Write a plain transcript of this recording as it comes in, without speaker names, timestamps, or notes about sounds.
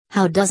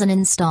How does an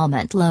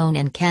installment loan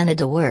in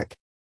Canada work?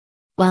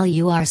 While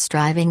you are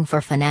striving for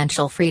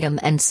financial freedom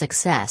and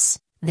success,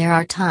 there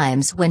are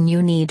times when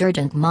you need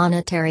urgent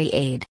monetary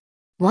aid.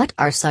 What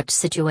are such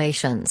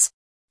situations?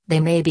 They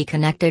may be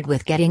connected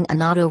with getting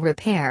an auto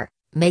repair,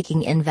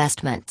 making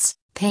investments,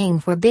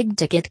 paying for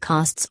big-ticket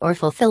costs, or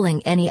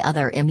fulfilling any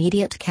other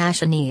immediate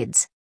cash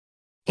needs.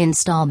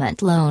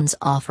 Installment loans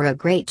offer a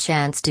great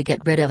chance to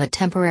get rid of a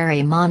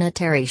temporary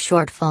monetary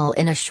shortfall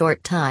in a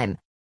short time.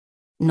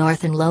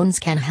 Northern Loans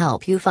can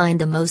help you find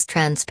the most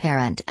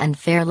transparent and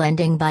fair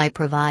lending by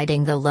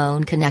providing the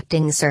loan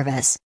connecting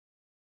service.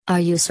 Are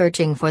you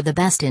searching for the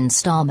best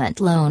installment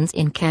loans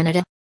in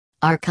Canada?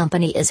 Our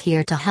company is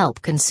here to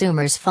help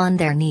consumers fund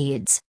their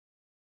needs.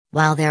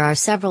 While there are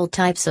several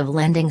types of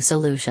lending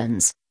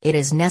solutions, it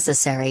is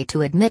necessary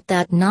to admit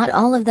that not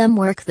all of them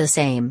work the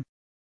same.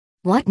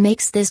 What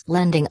makes this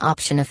lending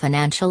option a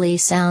financially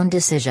sound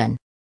decision?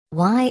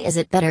 Why is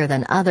it better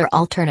than other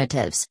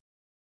alternatives?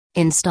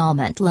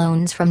 Installment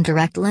loans from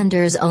direct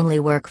lenders only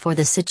work for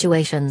the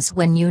situations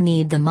when you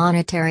need the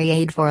monetary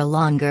aid for a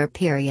longer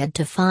period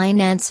to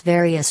finance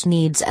various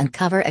needs and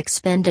cover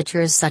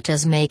expenditures such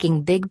as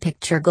making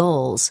big-picture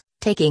goals,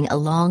 taking a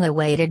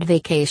long-awaited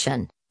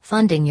vacation,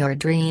 funding your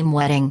dream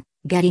wedding,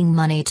 getting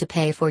money to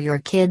pay for your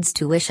kids'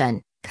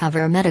 tuition,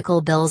 cover medical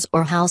bills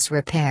or house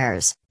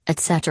repairs,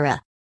 etc.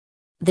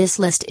 This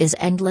list is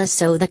endless,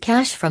 so the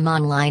Cash from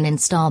Online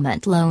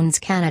Installment Loans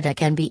Canada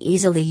can be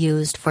easily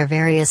used for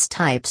various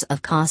types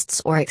of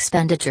costs or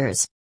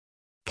expenditures.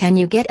 Can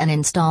you get an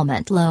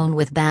installment loan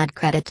with bad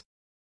credit?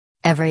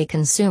 Every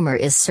consumer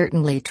is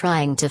certainly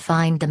trying to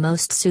find the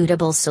most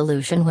suitable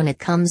solution when it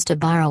comes to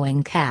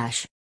borrowing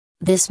cash.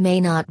 This may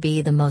not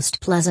be the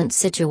most pleasant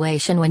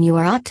situation when you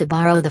are out to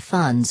borrow the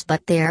funds,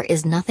 but there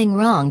is nothing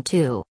wrong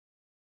too.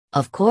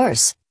 Of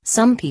course,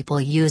 some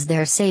people use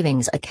their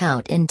savings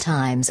account in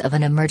times of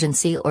an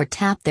emergency or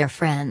tap their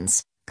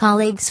friends,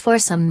 colleagues for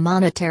some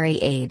monetary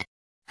aid.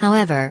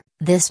 However,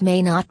 this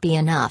may not be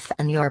enough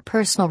and your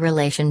personal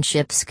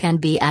relationships can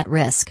be at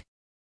risk.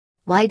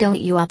 Why don't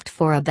you opt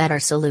for a better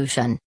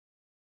solution?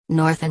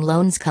 Northern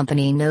Loans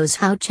Company knows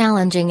how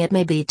challenging it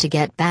may be to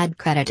get bad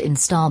credit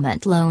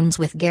installment loans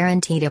with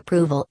guaranteed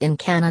approval in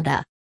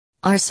Canada.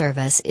 Our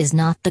service is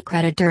not the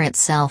creditor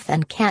itself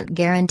and can't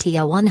guarantee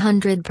a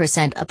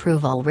 100%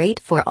 approval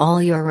rate for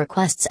all your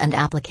requests and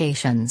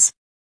applications.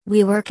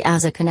 We work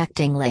as a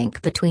connecting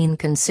link between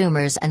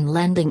consumers and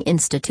lending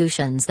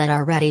institutions that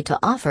are ready to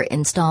offer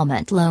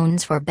installment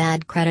loans for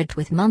bad credit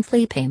with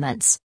monthly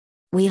payments.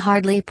 We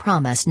hardly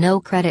promise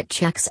no credit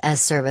checks,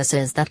 as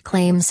services that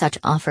claim such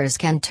offers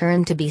can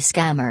turn to be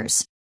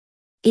scammers.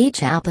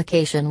 Each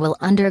application will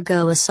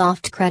undergo a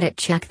soft credit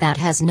check that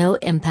has no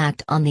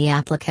impact on the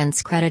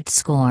applicant's credit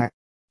score.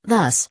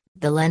 Thus,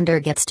 the lender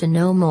gets to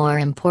know more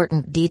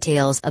important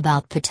details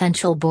about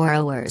potential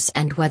borrowers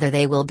and whether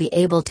they will be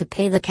able to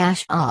pay the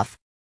cash off.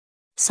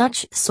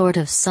 Such sort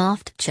of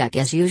soft check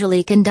is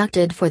usually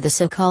conducted for the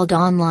so-called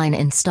online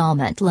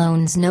installment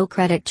loans no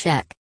credit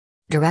check.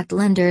 Direct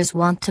lenders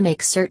want to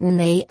make certain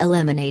they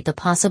eliminate the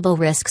possible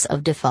risks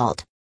of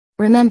default.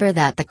 Remember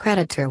that the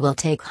creditor will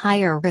take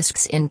higher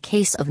risks in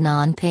case of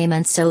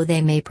non-payment, so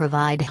they may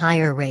provide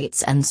higher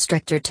rates and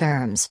stricter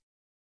terms.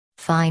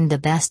 Find the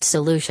best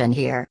solution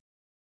here.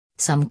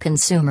 Some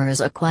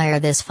consumers acquire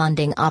this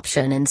funding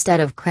option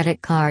instead of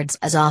credit cards,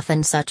 as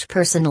often such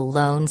personal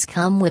loans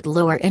come with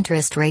lower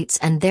interest rates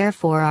and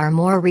therefore are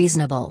more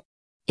reasonable.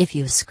 If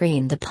you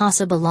screen the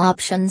possible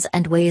options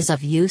and ways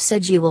of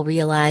usage, you will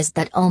realize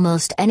that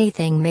almost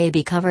anything may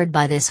be covered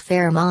by this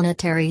fair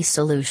monetary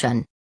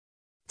solution.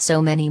 So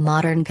many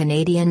modern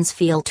Canadians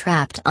feel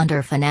trapped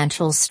under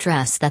financial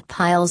stress that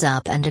piles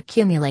up and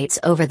accumulates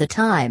over the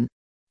time.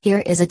 Here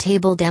is a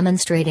table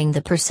demonstrating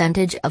the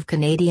percentage of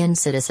Canadian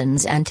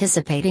citizens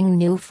anticipating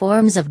new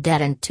forms of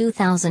debt in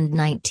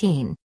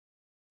 2019.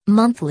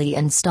 Monthly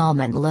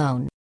installment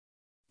loan.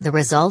 The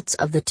results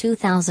of the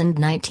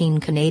 2019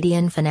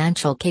 Canadian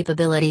Financial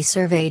Capability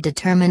Survey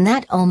determine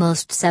that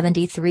almost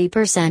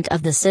 73%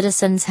 of the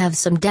citizens have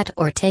some debt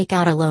or take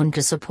out a loan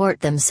to support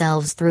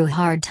themselves through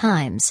hard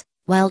times,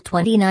 while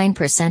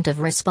 29% of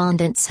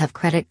respondents have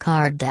credit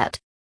card debt.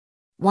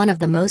 One of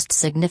the most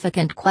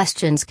significant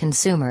questions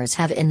consumers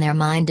have in their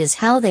mind is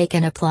how they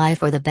can apply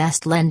for the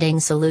best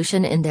lending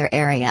solution in their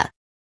area.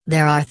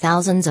 There are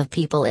thousands of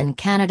people in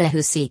Canada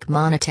who seek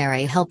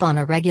monetary help on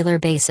a regular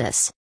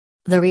basis.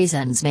 The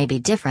reasons may be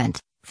different,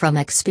 from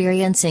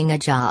experiencing a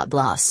job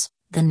loss,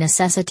 the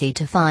necessity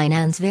to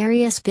finance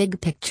various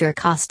big-picture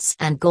costs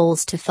and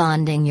goals, to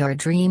funding your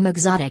dream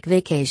exotic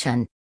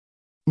vacation.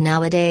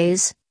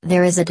 Nowadays,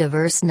 there is a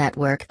diverse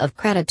network of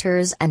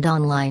creditors and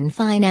online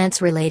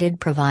finance-related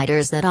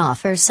providers that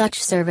offer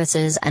such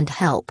services and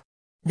help.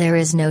 There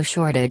is no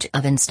shortage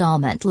of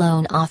installment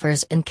loan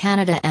offers in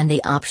Canada, and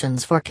the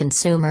options for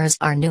consumers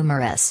are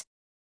numerous.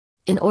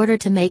 In order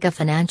to make a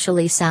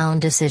financially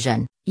sound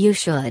decision, you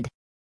should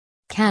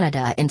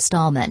Canada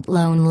installment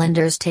loan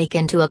lenders take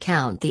into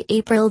account the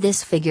April.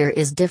 This figure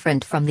is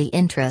different from the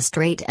interest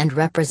rate and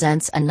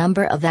represents a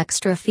number of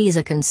extra fees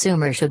a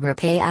consumer should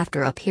repay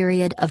after a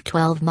period of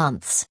 12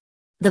 months.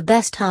 The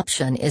best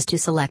option is to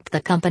select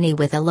the company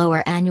with a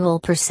lower annual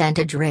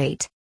percentage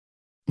rate.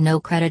 No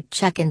credit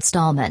check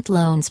installment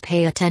loans.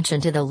 Pay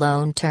attention to the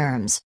loan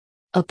terms.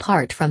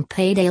 Apart from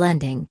payday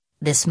lending,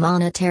 this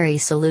monetary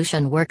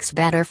solution works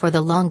better for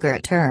the longer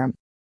term.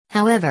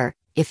 However,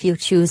 if you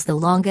choose the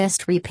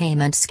longest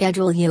repayment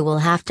schedule, you will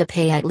have to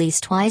pay at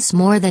least twice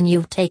more than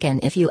you've taken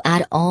if you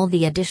add all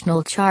the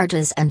additional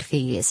charges and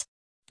fees.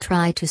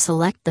 Try to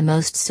select the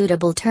most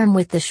suitable term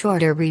with the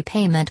shorter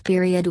repayment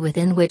period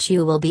within which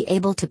you will be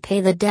able to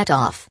pay the debt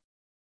off.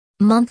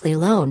 Monthly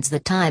loans. The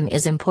time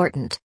is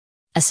important.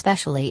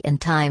 Especially in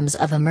times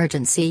of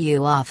emergency,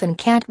 you often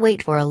can't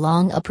wait for a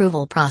long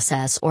approval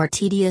process or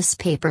tedious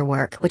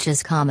paperwork, which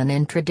is common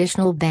in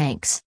traditional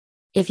banks.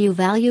 If you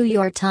value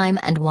your time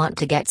and want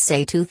to get,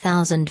 say,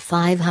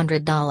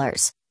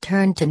 $2,500,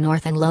 turn to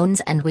Northern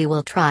Loans and we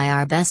will try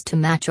our best to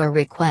match your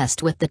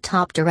request with the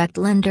top direct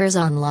lenders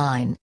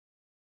online.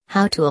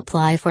 How to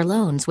apply for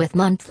loans with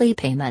monthly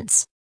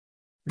payments.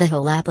 The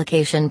whole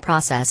application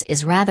process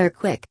is rather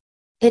quick.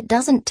 It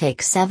doesn't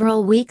take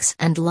several weeks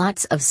and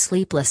lots of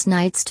sleepless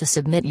nights to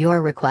submit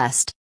your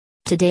request.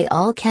 Today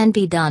all can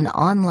be done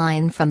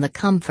online from the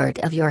comfort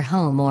of your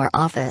home or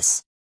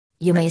office.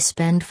 You may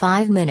spend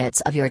 5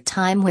 minutes of your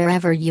time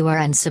wherever you are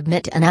and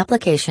submit an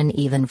application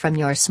even from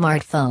your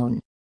smartphone.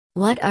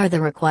 What are the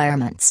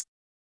requirements?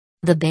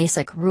 The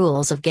basic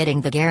rules of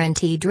getting the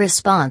guaranteed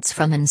response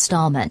from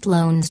installment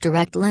loans.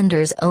 Direct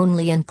lenders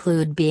only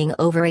include being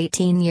over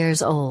 18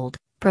 years old,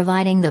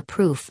 providing the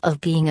proof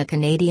of being a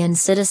Canadian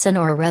citizen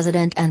or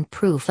resident and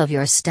proof of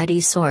your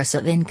steady source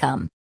of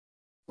income.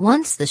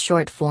 Once the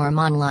short form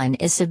online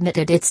is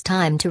submitted, it's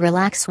time to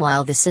relax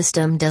while the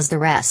system does the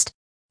rest.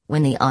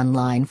 When the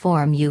online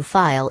form you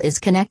file is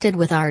connected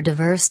with our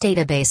diverse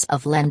database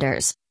of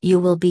lenders,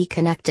 you will be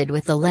connected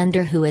with the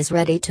lender who is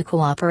ready to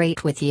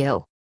cooperate with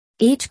you.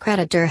 Each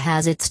creditor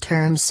has its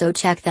terms, so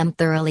check them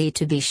thoroughly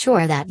to be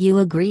sure that you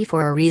agree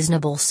for a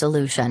reasonable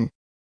solution.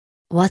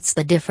 What's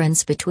the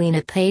difference between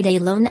a payday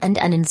loan and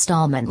an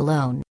installment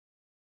loan?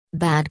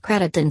 Bad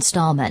credit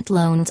installment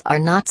loans are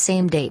not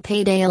same-day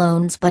payday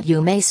loans, but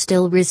you may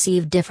still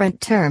receive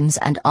different terms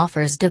and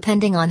offers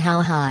depending on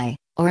how high,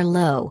 or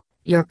low,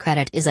 your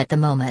credit is at the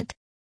moment.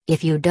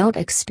 If you don't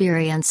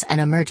experience an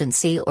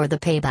emergency or the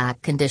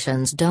payback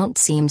conditions don't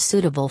seem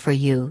suitable for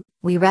you,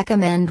 we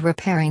recommend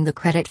repairing the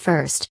credit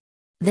first.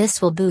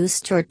 This will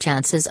boost your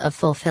chances of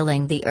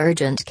fulfilling the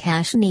urgent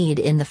cash need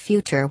in the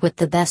future with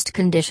the best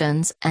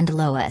conditions and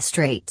lowest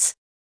rates.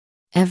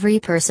 Every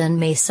person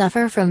may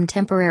suffer from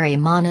temporary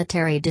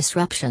monetary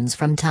disruptions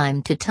from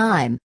time to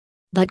time.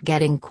 But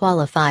getting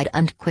qualified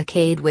and quick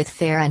aid with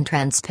fair and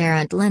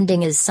transparent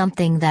lending is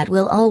something that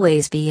will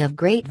always be of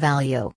great value.